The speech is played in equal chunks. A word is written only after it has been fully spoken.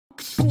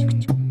For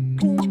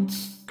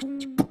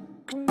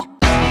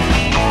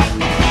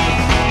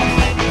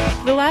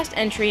the last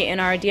entry in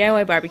our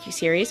DIY barbecue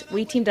series,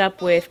 we teamed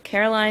up with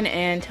Caroline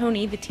and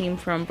Tony, the team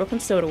from Brooklyn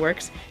Soda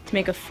Works, to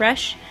make a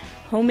fresh,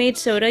 homemade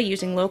soda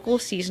using local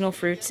seasonal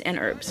fruits and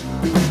herbs.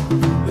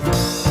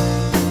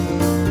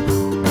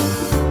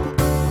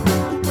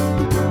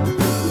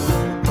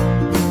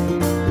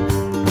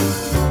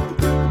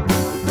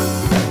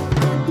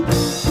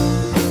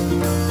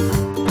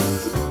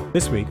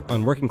 This week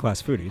on Working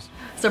Class Foodies.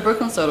 So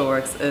Brooklyn Soda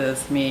Works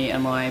is me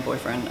and my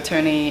boyfriend.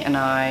 Tony and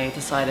I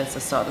decided to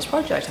start this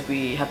project.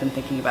 We have been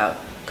thinking about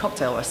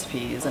cocktail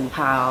recipes and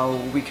how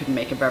we could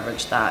make a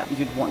beverage that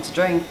you'd want to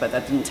drink but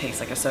that didn't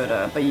taste like a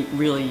soda, but you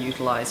really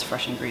utilize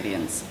fresh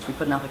ingredients. We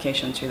put an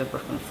application to the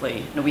Brooklyn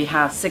Flea. We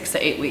had 6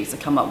 to 8 weeks to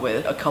come up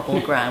with a couple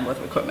grand worth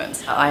of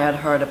equipment. I had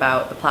heard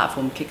about the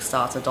platform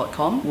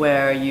Kickstarter.com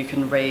where you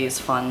can raise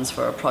funds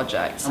for a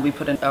project, and we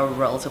put in a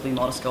relatively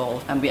modest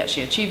goal and we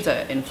actually achieved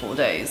it in 4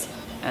 days.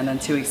 And then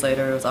 2 weeks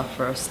later it was our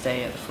first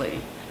day at the Flea.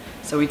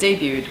 So we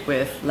debuted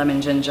with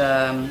lemon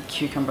ginger,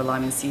 cucumber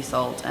lime and sea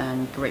salt,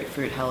 and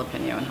grapefruit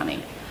jalapeno and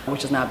honey,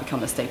 which has now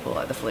become a staple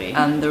at the Flea.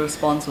 And the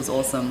response was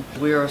awesome.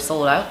 We were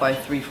sold out by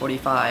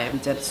 3:45. We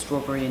did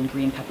strawberry and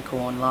green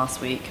peppercorn last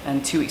week,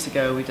 and 2 weeks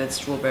ago we did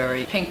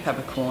strawberry, pink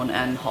peppercorn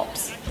and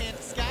hops.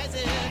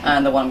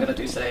 And the one I'm going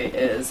to do today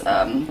is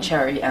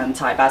cherry and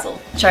Thai basil.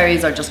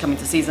 Cherries are just coming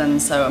to season,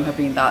 so I'm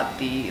hoping that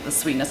the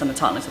sweetness and the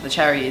tartness of the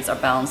cherries are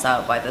balanced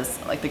out by this,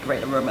 like the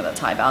great aroma that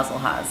Thai basil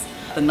has.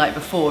 The night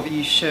before,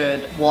 you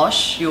should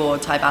wash your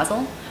Thai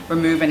basil,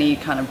 remove any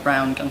kind of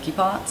brown gunky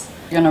parts.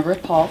 You're going to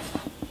rip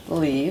off the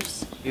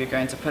leaves. You're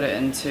going to put it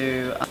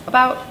into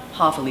about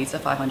half a litre,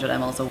 500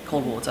 ml of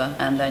cold water,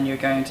 and then you're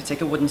going to take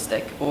a wooden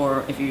stick,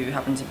 or if you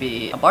happen to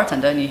be a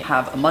bartender and you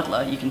have a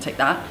muddler, you can take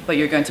that, but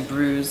you're going to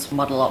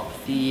muddle up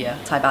the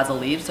Thai basil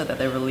leaves so that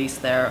they release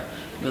their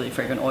really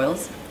fragrant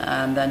oils,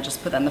 and then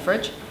just put that in the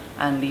fridge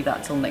and leave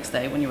that till next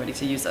day when you're ready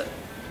to use it.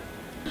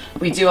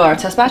 We do our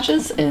test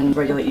batches in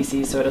regular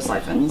EC soda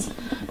siphons,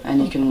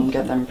 and you can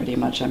get them pretty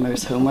much at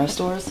most homeware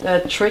stores.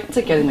 The trick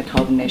to getting the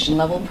carbonation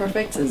level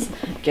perfect is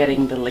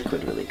getting the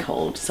liquid really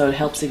cold, so it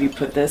helps if you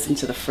put this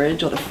into the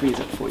fridge or the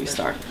freezer before you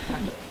start.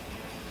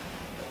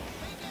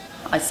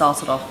 I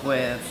started off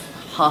with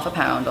half a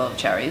pound of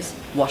cherries,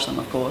 wash them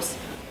of course,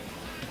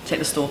 take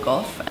the stalk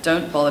off.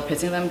 Don't bother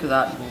pitting them because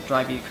that will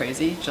drive you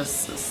crazy,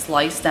 just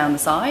slice down the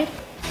side.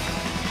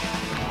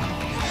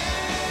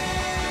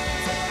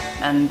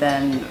 And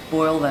then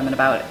boil them in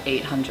about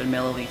 800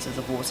 milliliters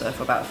of water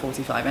for about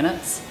 45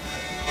 minutes.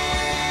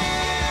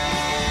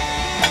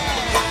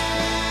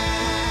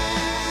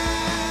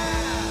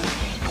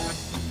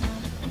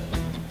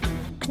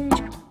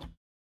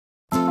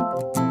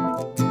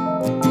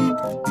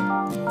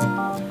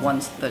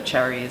 Once the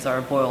cherries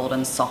are boiled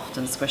and soft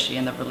and squishy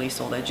and they've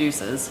released all their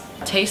juices,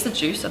 taste the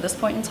juice at this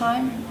point in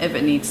time. If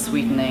it needs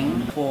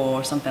sweetening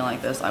for something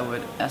like this, I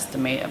would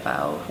estimate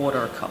about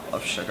 1/4 cup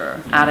of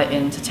sugar. Add it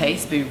in to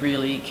taste, be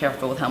really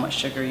careful with how much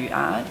sugar you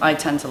add. I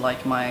tend to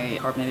like my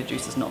carbonated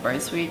juices not very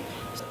sweet.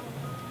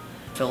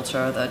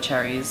 Filter the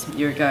cherries.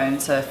 You're going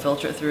to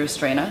filter it through a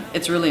strainer.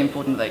 It's really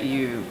important that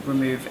you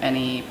remove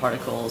any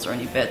particles or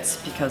any bits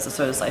because the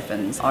soda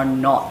siphons are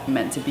not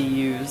meant to be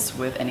used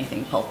with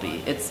anything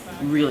pulpy. It's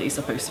really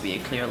supposed to be a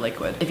clear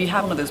liquid. If you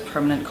have one of those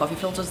permanent coffee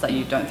filters that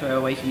you don't throw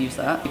away, you can use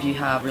that. If you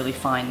have really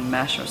fine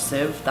mesh or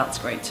sieve, that's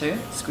great too.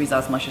 Squeeze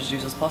out as much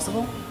juice as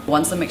possible.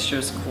 Once the mixture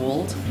is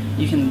cooled,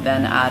 you can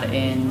then add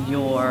in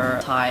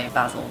your Thai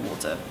basil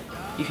water.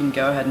 You can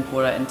go ahead and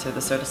pour that into the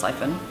soda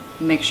siphon.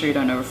 Make sure you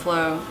don't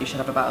overflow. You should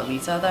have about 1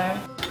 liter there.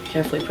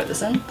 Carefully put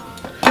this in.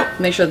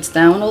 Make sure it's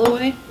down all the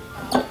way.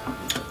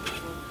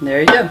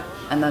 There you go.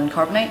 And then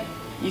carbonate.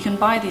 You can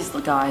buy these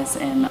guys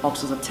in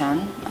boxes of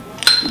 10.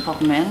 You pop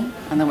them in,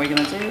 and then what you're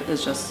gonna do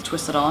is just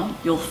twist it on.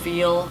 You'll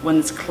feel, when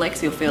this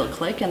clicks, you'll feel it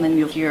click, and then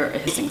you'll hear a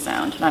hissing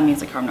sound. That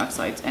means the carbon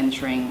dioxide's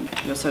entering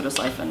your soda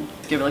siphon.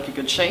 Give it like a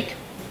good shake.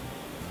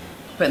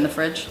 Put it in the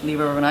fridge, leave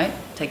it overnight.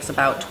 Takes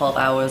about 12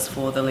 hours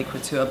for the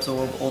liquid to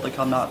absorb all the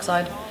carbon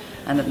dioxide.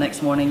 And the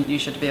next morning you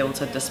should be able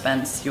to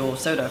dispense your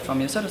soda from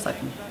your soda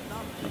siphon.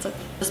 That's it.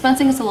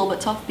 Dispensing is a little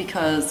bit tough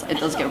because it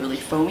does get really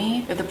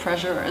foamy if the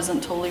pressure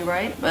isn't totally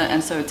right,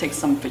 and so it takes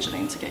some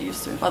fidgeting to get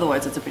used to.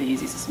 Otherwise it's a pretty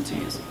easy system to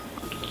use.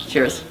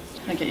 Cheers.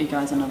 Can I get you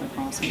guys another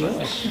cross?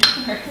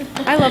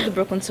 I love the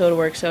Brooklyn Soda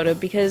Works soda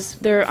because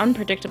they're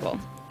unpredictable.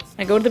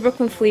 I go to the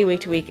Brooklyn Flea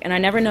week to week and I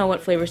never know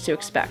what flavors to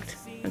expect.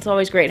 It's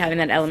always great having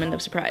that element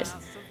of surprise.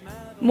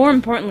 More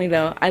importantly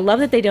though, I love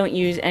that they don't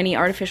use any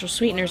artificial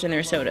sweeteners in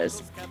their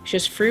sodas. It's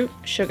just fruit,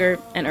 sugar,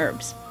 and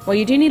herbs. While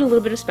you do need a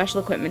little bit of special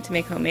equipment to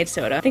make homemade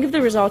soda, think of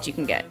the results you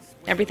can get.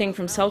 Everything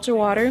from seltzer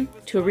water,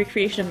 to a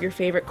recreation of your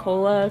favorite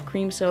cola,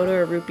 cream soda,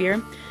 or root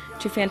beer,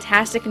 to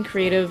fantastic and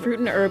creative fruit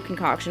and herb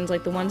concoctions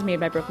like the ones made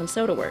by Brooklyn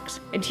Soda Works.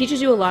 It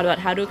teaches you a lot about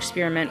how to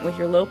experiment with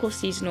your local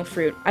seasonal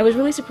fruit. I was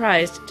really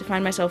surprised to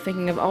find myself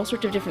thinking of all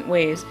sorts of different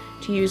ways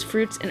to use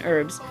fruits and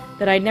herbs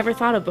that I'd never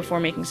thought of before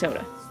making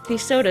soda.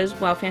 These sodas,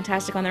 while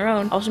fantastic on their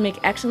own, also make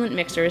excellent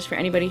mixers for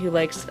anybody who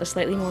likes a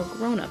slightly more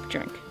grown-up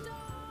drink.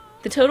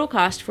 The total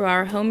cost for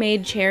our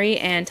homemade cherry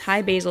and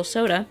Thai basil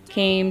soda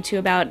came to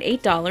about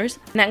 $8,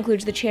 and that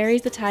includes the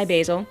cherries, the Thai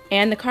basil,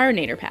 and the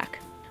carbonator pack.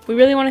 We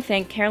really want to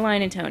thank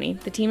Caroline and Tony,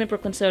 the team at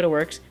Brooklyn Soda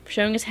Works, for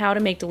showing us how to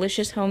make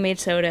delicious homemade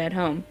soda at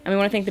home. And we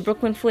want to thank the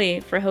Brooklyn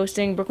Flea for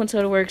hosting Brooklyn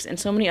Soda Works and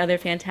so many other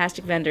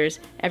fantastic vendors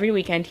every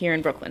weekend here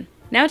in Brooklyn.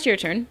 Now it's your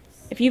turn.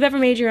 If you've ever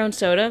made your own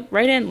soda,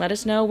 write in, let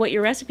us know what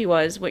your recipe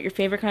was, what your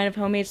favorite kind of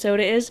homemade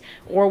soda is,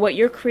 or what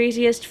your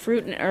craziest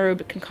fruit and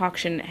herb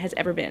concoction has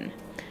ever been.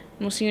 And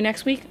we'll see you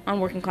next week on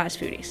Working Class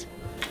Foodies.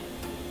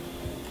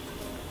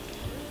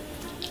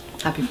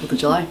 Happy 4th of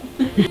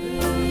July.